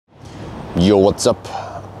Yo, what's up?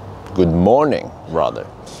 Good morning, rather.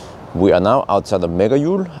 We are now outside of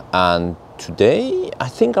Megajul, and today I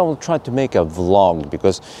think I will try to make a vlog,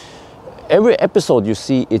 because every episode you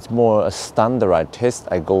see it's more a standardized test.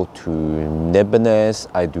 I go to Nebbenes,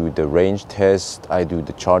 I do the range test, I do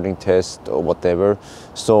the charging test or whatever.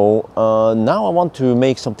 So now I want to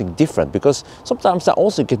make something different, because sometimes I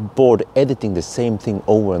also get bored editing the same thing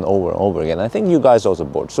over and over and over again. I think you guys are also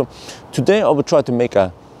bored. So today I will try to make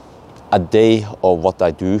a day of what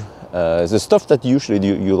I do, the stuff that usually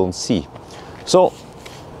you don't see. So,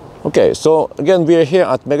 okay, so again, we are here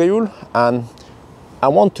at Megajul, and I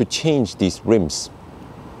want to change these rims.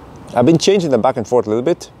 I've been changing them back and forth a little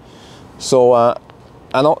bit. So,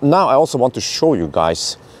 and now I also want to show you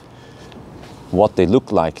guys what they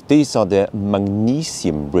look like. These are the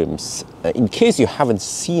magnesium rims. In case you haven't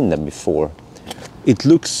seen them before, it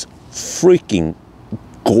looks freaking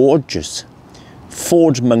gorgeous.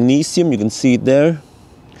 Forged magnesium, you can see it there.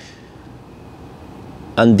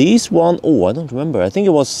 And these one, oh, I don't remember, I think it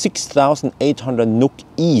was 6,800 NOK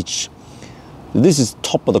each. This is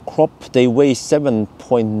top of the crop. They weigh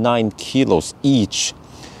 7.9 kilos each.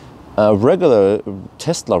 Regular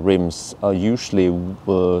Tesla rims are usually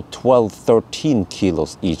 12, 13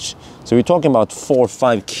 kilos each. So we're talking about 4 or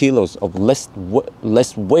 5 kilos of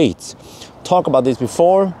less weight. Talk about this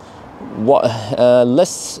before.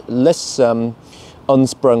 Less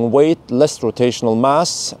unsprung weight, less rotational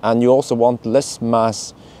mass, and you also want less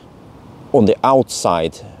mass on the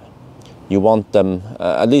outside. You want them,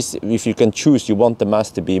 at least if you can choose, you want the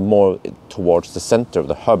mass to be more towards the center of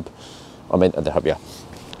the hub. I mean, the hub, yeah.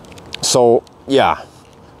 So, yeah,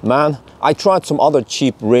 man, I tried some other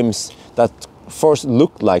cheap rims that first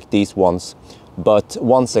looked like these ones, but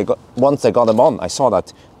once I got them on, I saw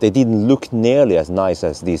that they didn't look nearly as nice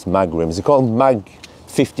as these mag rims. They're called mag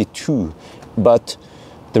 52, but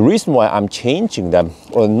the reason why I'm changing them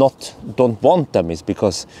or don't want them is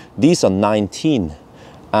because these are 19,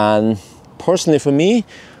 and personally for me,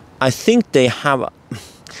 I think they have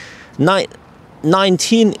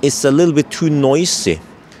 19 is a little bit too noisy.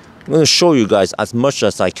 I'm going to show you guys as much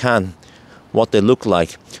as I can what they look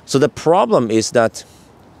like. So the problem is that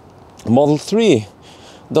Model 3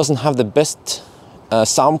 doesn't have the best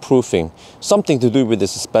soundproofing, something to do with the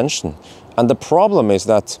suspension. And the problem is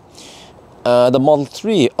that the Model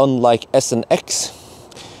 3, unlike S and X,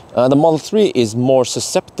 the Model 3 is more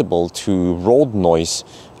susceptible to road noise.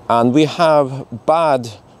 And we have bad,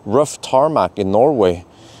 rough tarmac in Norway.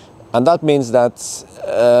 And that means that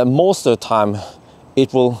most of the time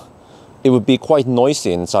it would be quite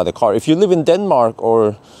noisy inside the car. If you live in Denmark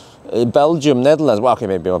or Belgium, Netherlands, well, okay,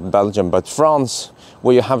 maybe not Belgium, but France,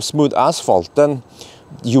 where you have smooth asphalt, then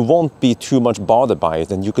you won't be too much bothered by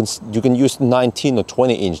it, and you can use 19 or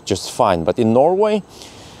 20 inch just fine. But in Norway,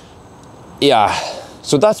 yeah,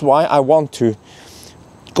 so that's why I want to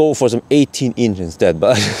go for some 18 inch instead.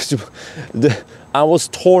 But I was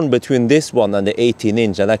torn between this one and the 18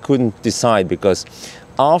 inch, and I couldn't decide, because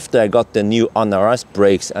after I got the new NRS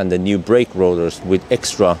brakes and the new brake rotors with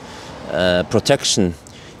extra protection,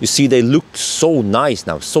 you see they look so nice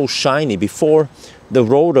now, so shiny. Before, the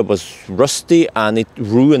rotor was rusty and it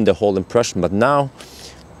ruined the whole impression, but now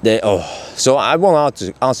so I want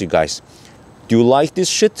to ask you guys, do you like this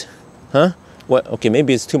shit? Huh? Well, okay,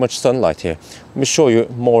 maybe it's too much sunlight here. Let me show you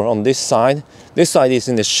more on this side. This side is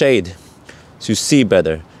in the shade, so you see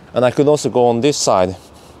better. And I could also go on this side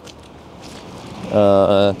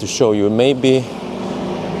to show you. Maybe,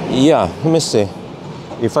 yeah, let me see.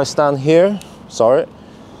 If I stand here, sorry.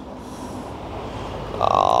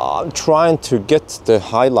 I'm trying to get the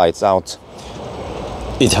highlights out.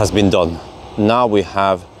 It has been done. Now we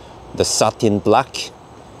have the satin black.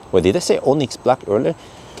 Well, did I say onyx black earlier?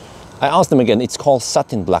 I asked them again, it's called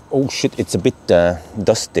satin black. Oh shit, it's a bit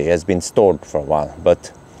dusty, it has been stored for a while.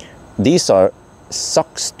 But these are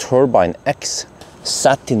Sachs Turbine X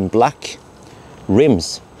satin black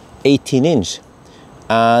rims, 18 inch.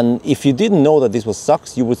 And if you didn't know that this was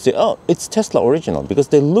Sachs, you would say, oh, it's Tesla original, because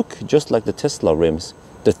they look just like the Tesla rims,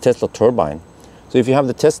 the Tesla turbine. So if you have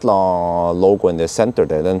the Tesla logo in the center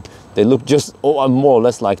there, then they look just more or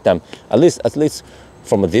less like them, at least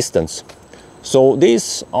from a distance. So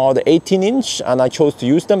these are the 18 inch, and I chose to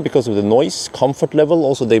use them because of the noise comfort level.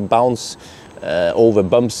 Also, they bounce over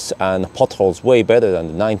bumps and potholes way better than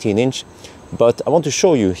the 19 inch. But I want to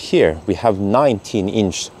show you here, we have 19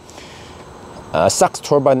 inch. Sachs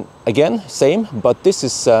turbine again, same, but this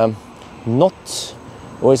is not,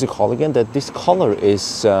 what is it called again? That this color is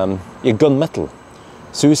gunmetal.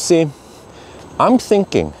 So you see, I'm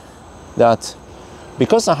thinking that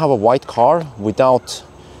because I have a white car without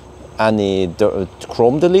any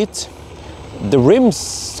chrome delete, the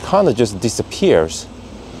rims kind of just disappears.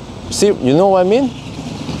 See, you know what I mean?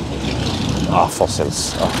 Ah,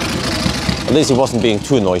 fossils. Ah. At least it wasn't being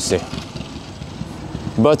too noisy.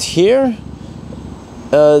 But here,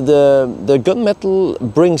 the gunmetal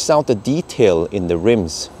brings out the detail in the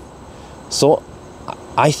rims. So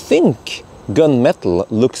I think gunmetal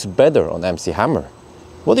looks better on MC Hammer.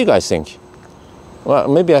 What do you guys think? Well,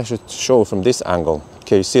 maybe I should show from this angle.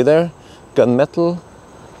 Okay, you see there? Gunmetal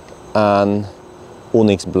and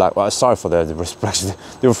Onyx black. Well, sorry for the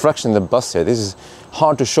reflection in the bus here. This is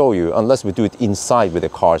hard to show you unless we do it inside with the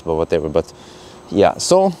cars, but whatever. But yeah,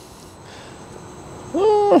 so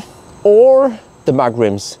or the mag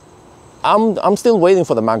rims. I'm still waiting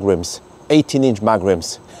for the mag rims, 18-inch mag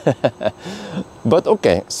rims. But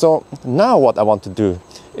okay, so now what I want to do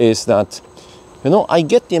is that, you know, I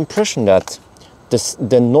get the impression that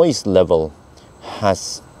the noise level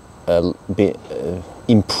has been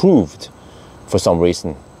improved for some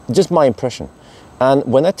reason. Just my impression. And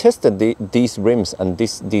when I tested these rims and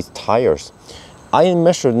these tires, I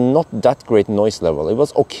measured not that great noise level. It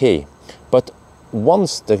was okay, but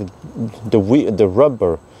once the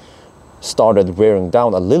rubber started wearing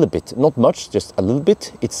down a little bit, not much, just a little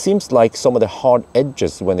bit, it seems like some of the hard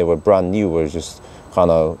edges when they were brand new were just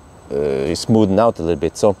kind of smoothing out a little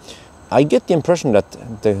bit. So I get the impression that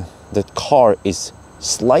the car is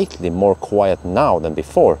slightly more quiet now than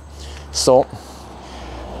before. So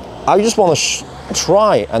I just want to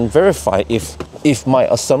try and verify if my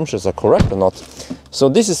assumptions are correct or not. So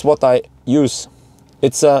this is what I use.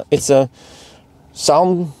 It's a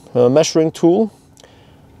sound measuring tool,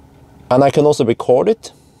 and I can also record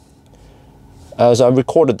it. So I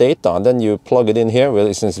record the data and then you plug it in here. Well,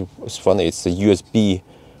 it's funny, it's a USB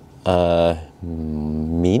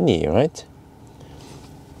mini, right?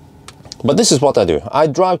 But this is what I do. I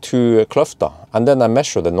drive to Kløfta and then I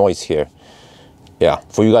measure the noise here. Yeah,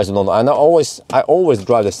 for you guys who don't know. And I always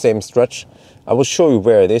drive the same stretch. I will show you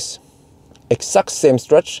where it is. Exact same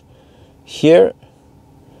stretch. Here,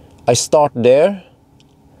 I start there,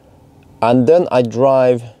 and then I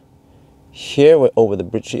drive here over the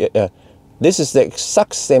bridge. This is the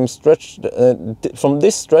exact same stretch. From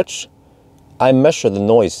this stretch, I measure the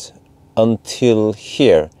noise until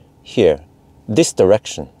here, this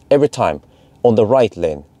direction, every time, on the right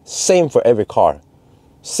lane. Same for every car.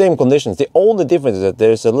 Same conditions. The only difference is that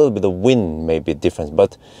there's a little bit of wind, maybe difference,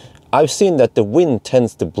 but I've seen that the wind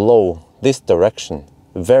tends to blow this direction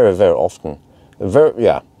very, very often.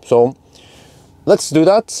 Yeah, so let's do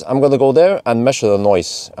that. I'm gonna go there and measure the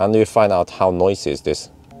noise, and you find out how noisy is this.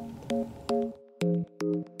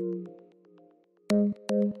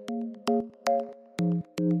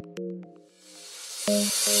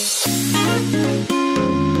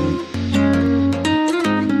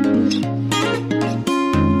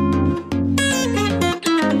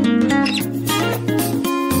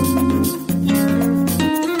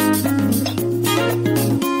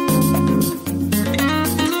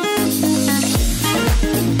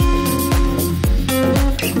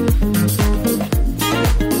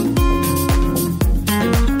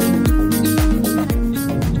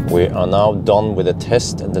 We are now done with the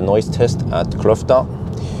test, the noise test at Kløfta.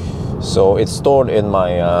 So it's stored in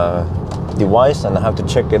my device and I have to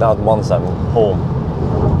check it out once I'm home,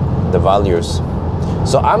 the values.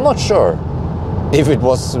 So I'm not sure if it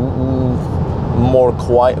was more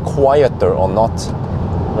quieter or not.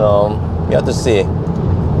 We have to see.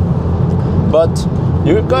 But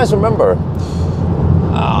you guys remember,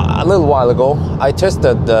 a little while ago, I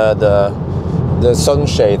tested the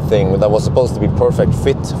sunshade thing that was supposed to be perfect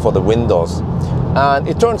fit for the windows, and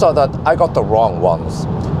it turns out that I got the wrong ones.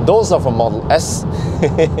 Those are from Model S.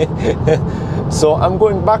 So I'm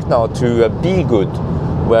going back now to Be Good,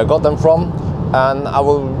 where I got them from, and I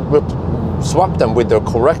will swap them with the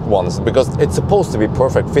correct ones because it's supposed to be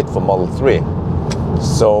perfect fit for Model 3.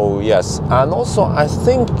 So yes, and also I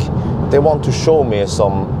think they want to show me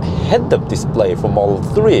some head-up display for Model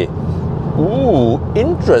 3. Ooh,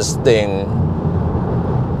 interesting.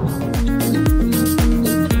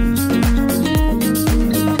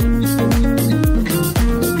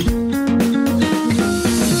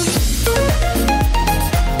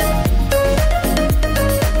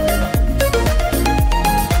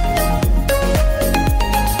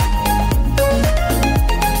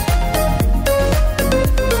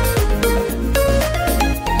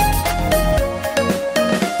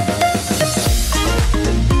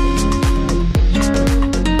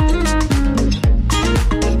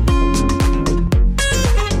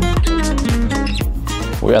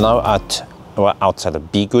 We are now at, outside of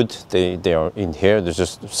Be Good. They are in here. There's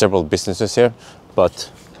just several businesses here, but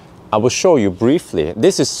I will show you briefly.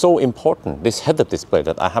 This is so important, this head-up display,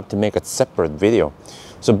 that I have to make a separate video.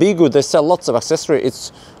 So Be Good, they sell lots of accessories.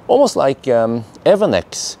 It's almost like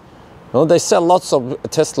Evanex. You know, they sell lots of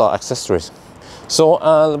Tesla accessories. So,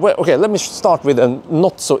 okay, let me start with a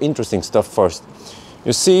not so interesting stuff first.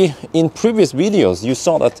 You see, in previous videos, you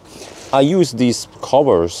saw that I used these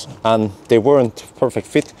covers and they weren't perfect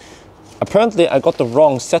fit. Apparently, I got the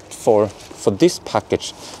wrong set for this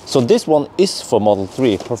package. So this one is for Model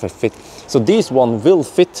 3, perfect fit. So this one will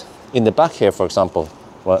fit in the back here, for example.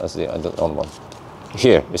 Well, that's the other one.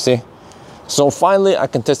 Here, you see? So finally, I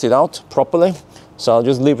can test it out properly. So I'll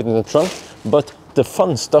just leave it in the trunk. But the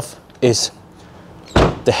fun stuff is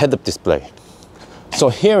the head-up display. So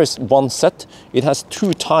here is one set. It has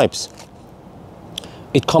two types.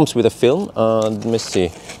 It comes with a film. Let me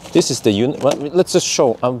see. This is the unit. Well, let's just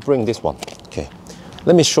show. I'll bring this one. Okay.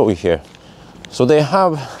 Let me show you here. So they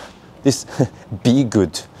have this Be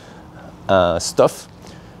Good stuff.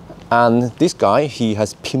 And this guy, he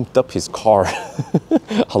has pimped up his car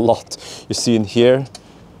a lot. You see in here,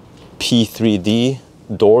 P3D,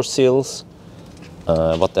 door sills.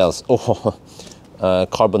 What else? Oh,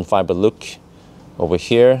 carbon fiber look over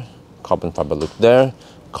here. Carbon fiber look there.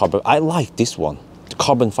 I like this one. The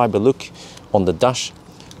carbon fiber look on the dash.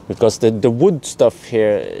 Because the wood stuff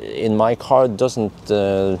here in my car doesn't...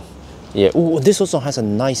 yeah. Oh, this also has a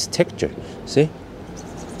nice texture. See?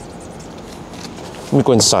 Let me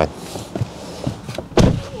go inside.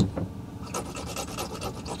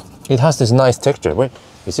 It has this nice texture. Wait,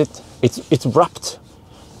 is it? It's wrapped.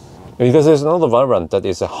 Because there's another variant that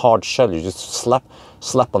is a hard shell. You just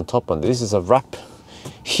slap on top, and this is a wrap.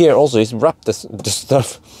 Here also is wrapped the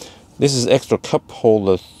stuff. This is extra cup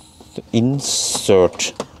holder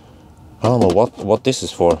insert. I don't know what this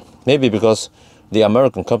is for. Maybe because the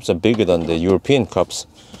American cups are bigger than the European cups.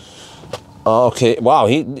 Okay, wow,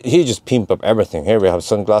 he just pimped up everything. Here we have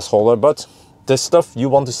sunglass holder, but the stuff you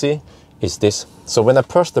want to see is this. So when I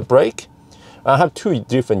press the brake, I have two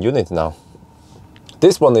different units now.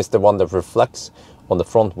 This one is the one that reflects on the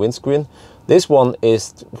front windscreen. This one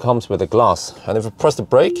comes with a glass, and if I press the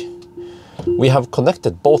brake, we have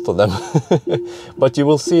connected both of them. But you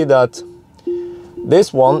will see that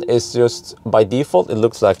this one is just by default, it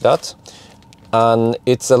looks like that, and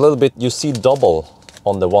it's a little bit, you see double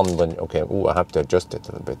on the one when, okay, ooh, I have to adjust it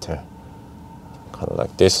a little bit here, kind of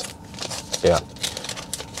like this, yeah.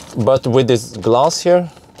 But with this glass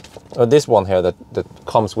here, or this one here that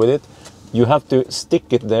comes with it, you have to stick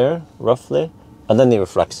it there roughly, and then it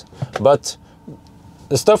reflects. But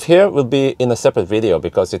the stuff here will be in a separate video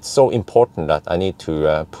because it's so important that I need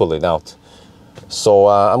to pull it out. So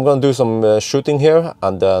I'm gonna do some shooting here,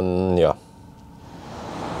 and then yeah.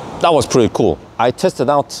 That was pretty cool. I tested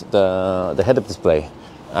out the head-up display.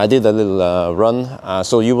 I did a little run,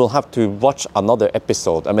 so you will have to watch another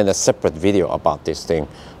episode, I mean a separate video about this thing,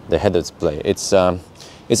 the head-up display. It's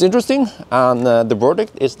interesting, and the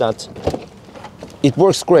verdict is that it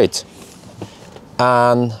works great,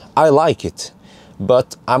 and I like it.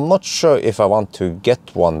 But I'm not sure if I want to get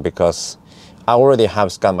one because I already have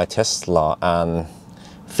ScanMyTesla and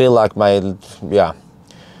feel like the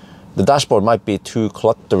dashboard might be too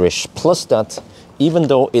clutterish. Plus that, even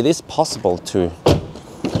though it is possible to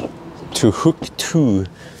hook two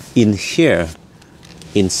in here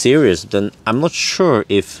in series, then I'm not sure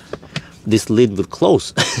if this lid will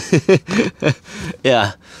close.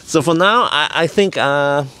 Yeah, so for now I think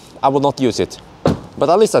I will not use it, but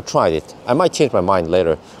at least I tried it. I might change my mind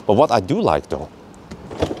later. But what I do like though,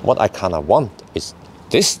 what I kind of want is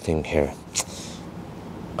this thing here.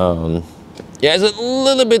 Yeah, it's a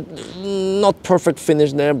little bit not perfect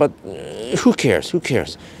finish there, but who cares? Who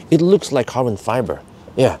cares? It looks like carbon fiber.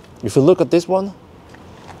 Yeah, if you look at this one,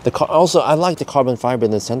 also I like the carbon fiber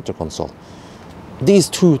in the center console. These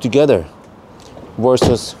two together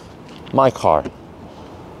versus my car.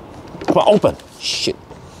 Come on, open. Shit.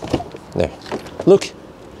 There. Look,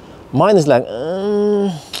 mine is like.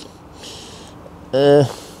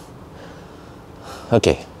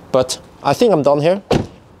 Okay, but I think I'm done here.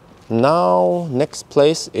 Now, next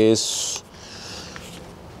place is.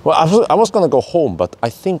 Well, I was gonna go home, but I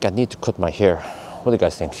think I need to cut my hair. What do you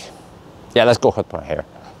guys think? Yeah, let's go cut my hair.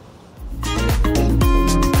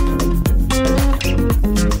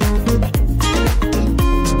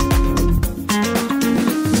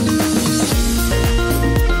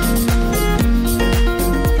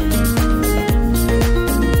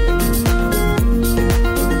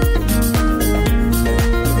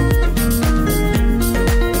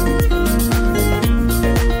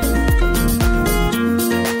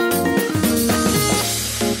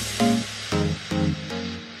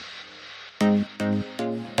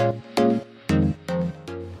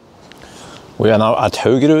 We are now at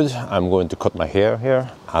Haugerud. I'm going to cut my hair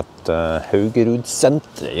here at Haugerud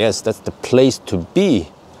Center. Yes, that's the place to be.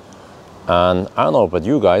 And I don't know about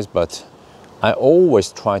you guys, but I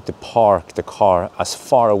always try to park the car as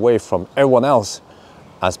far away from everyone else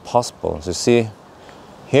as possible. So see,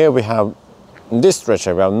 here we have, in this stretch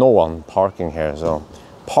we have no one parking here. So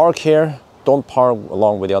park here, don't park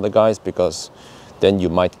along with the other guys, because then you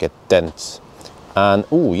might get dents. And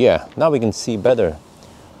oh yeah, now we can see better.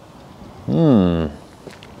 Do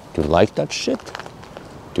you like that shit?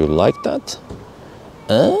 Do you like that?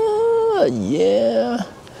 Yeah.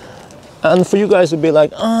 And for you guys to be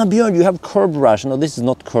like, Bjørn, you have curb rash. No, this is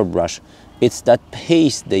not curb rash. It's that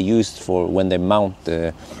paste they used for when they mount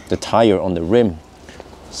the tire on the rim.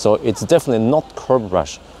 So it's definitely not curb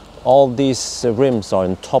rash. All these rims are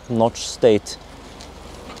in top-notch state.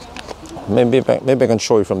 Maybe I can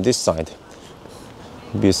show you from this side.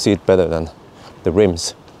 Maybe you see it better than the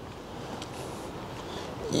rims.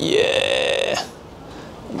 Yeah,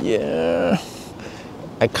 yeah.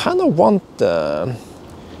 I kind of want the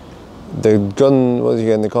gun. What are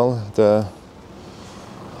you gonna call it?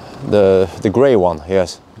 The gray one?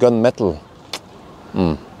 Yes, gun metal.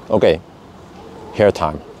 Okay, hair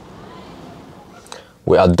time.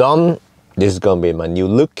 We are done. This is gonna be my new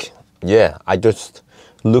look. Yeah, I just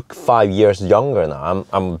look 5 years younger now.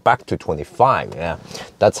 I'm back to 25. Yeah,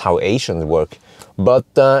 that's how Asians work. But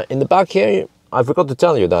in the back here, I forgot to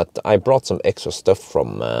tell you that I brought some extra stuff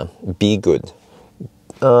from Be Good.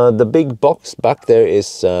 The big box back there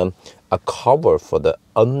is a cover for the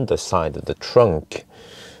underside of the trunk.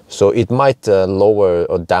 So it might lower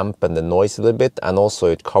or dampen the noise a little bit, and also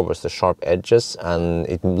it covers the sharp edges and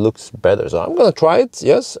it looks better. So I'm gonna try it,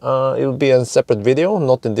 yes. It will be a separate video,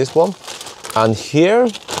 not in this one. And here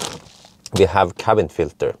we have cabin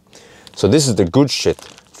filter. So this is the good shit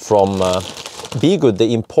from Be Good.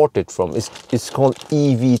 They import it from, it's called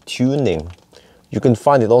EV tuning. You can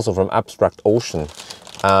find it also from Abstract Ocean.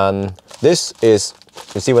 And this is,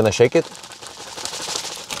 you see when I shake it?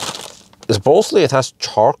 Supposedly it has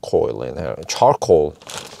charcoal in here, charcoal.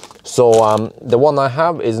 So the one I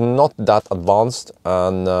have is not that advanced,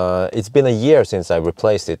 and it's been a year since I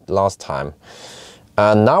replaced it last time.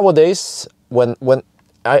 And nowadays, when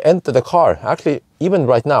I enter the car, actually even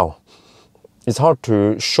right now, it's hard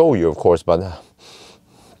to show you, of course, but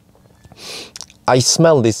I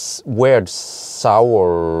smell this weird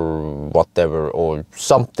sour whatever or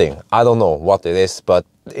something. I don't know what it is, but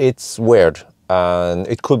it's weird, and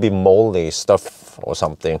it could be moldy stuff or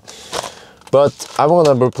something. But I'm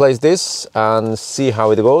gonna replace this and see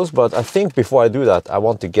how it goes. But I think before I do that, I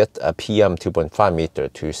want to get a PM 2.5 meter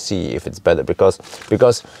to see if it's better, because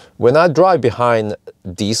when I drive behind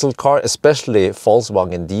diesel car, especially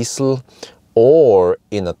Volkswagen diesel, or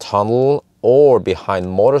in a tunnel or behind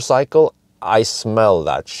motorcycle, I smell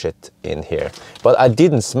that shit in here. But I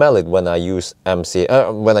didn't smell it when I use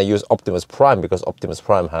when I use Optimus Prime, because Optimus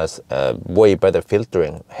Prime has way better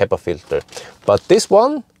filtering, HEPA filter. But this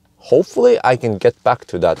one, hopefully I can get back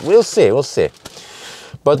to that. We'll see, we'll see.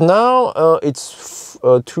 But now it's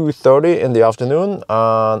 2:30 in the afternoon,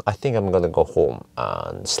 and I think I'm gonna go home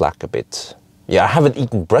and slack a bit. Yeah, I haven't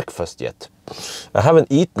eaten breakfast yet. I haven't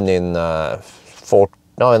eaten in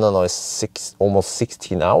it's almost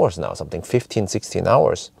 16 hours now, something 15, 16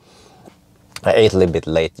 hours. I ate a little bit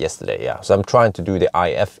late yesterday, yeah. So I'm trying to do the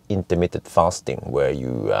IF, intermittent fasting, where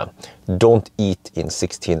you don't eat in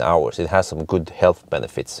 16 hours. It has some good health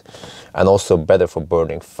benefits and also better for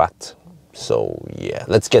burning fat. So yeah,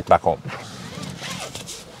 let's get back home.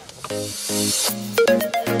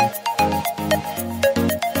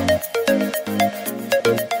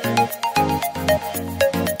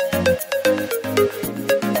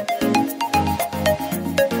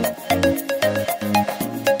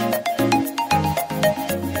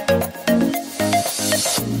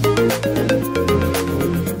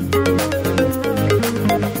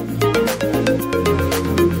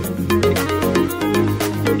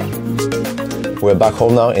 We're back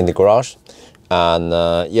home now in the garage, and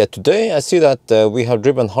yeah, today I see that we have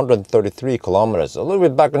driven 133 kilometers, a little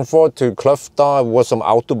bit back and forth to Kløfta, was some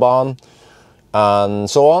autobahn and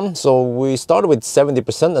so on. So we started with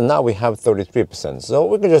 70% and now we have 33%, so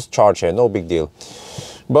we can just charge here, no big deal.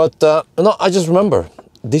 But no, I just remember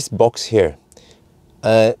this box here,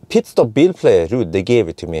 Pit Stop Bilplayer Ruud, they gave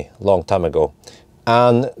it to me a long time ago.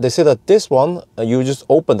 And they said that this one, you just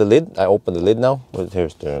open the lid. I open the lid now.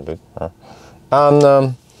 Here's the lid.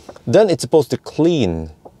 And then it's supposed to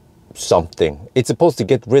clean something. It's supposed to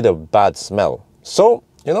get rid of bad smell. So,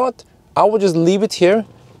 you know what? I will just leave it here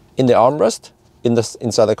in the armrest,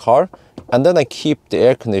 inside the car. And then I keep the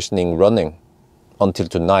air conditioning running until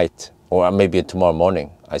tonight. or maybe tomorrow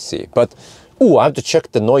morning, I see. But, oh, I have to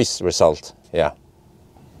check the noise result. Yeah.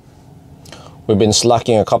 We've been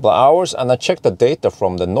slacking a couple of hours, and I checked the data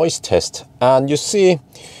from the noise test, and you see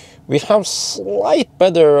we have slight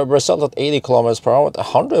better result at 80 kilometers per hour.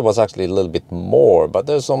 100 was actually a little bit more, but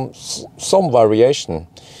there's some variation.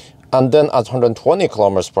 And then at 120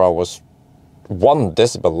 kilometers per hour was 1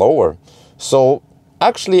 decibel lower. So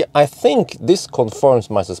actually, I think this confirms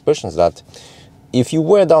my suspicions that if you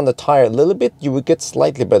wear down the tire a little bit, you will get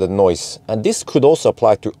slightly better noise. And this could also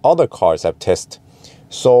apply to other cars I've tested.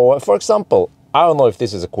 So, for example, I don't know if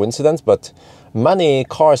this is a coincidence, but many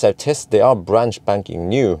cars I've tested, they are brand spanking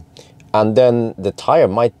new. And then the tire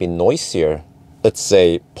might be noisier. Let's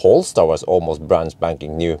say Polestar was almost brand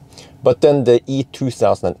spanking new. But then the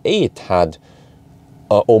E2008 had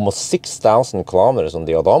almost 6,000 kilometers on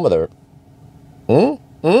the odometer.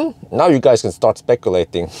 Now you guys can start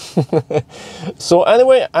speculating. So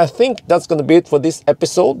anyway, I think that's gonna be it for this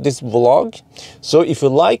episode, this vlog. So if you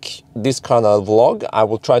like this kind of vlog, I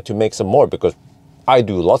will try to make some more, because I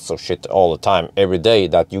do lots of shit all the time, every day,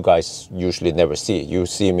 that you guys usually never see. You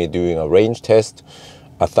see me doing a range test,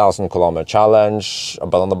 a 1,000 kilometer challenge, a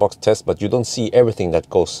banana box test, but you don't see everything that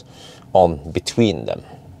goes on between them.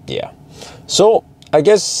 Yeah. So I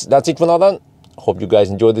guess that's it for now then. Hope you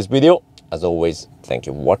guys enjoyed this video. As always, thank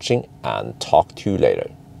you for watching, and talk to you later.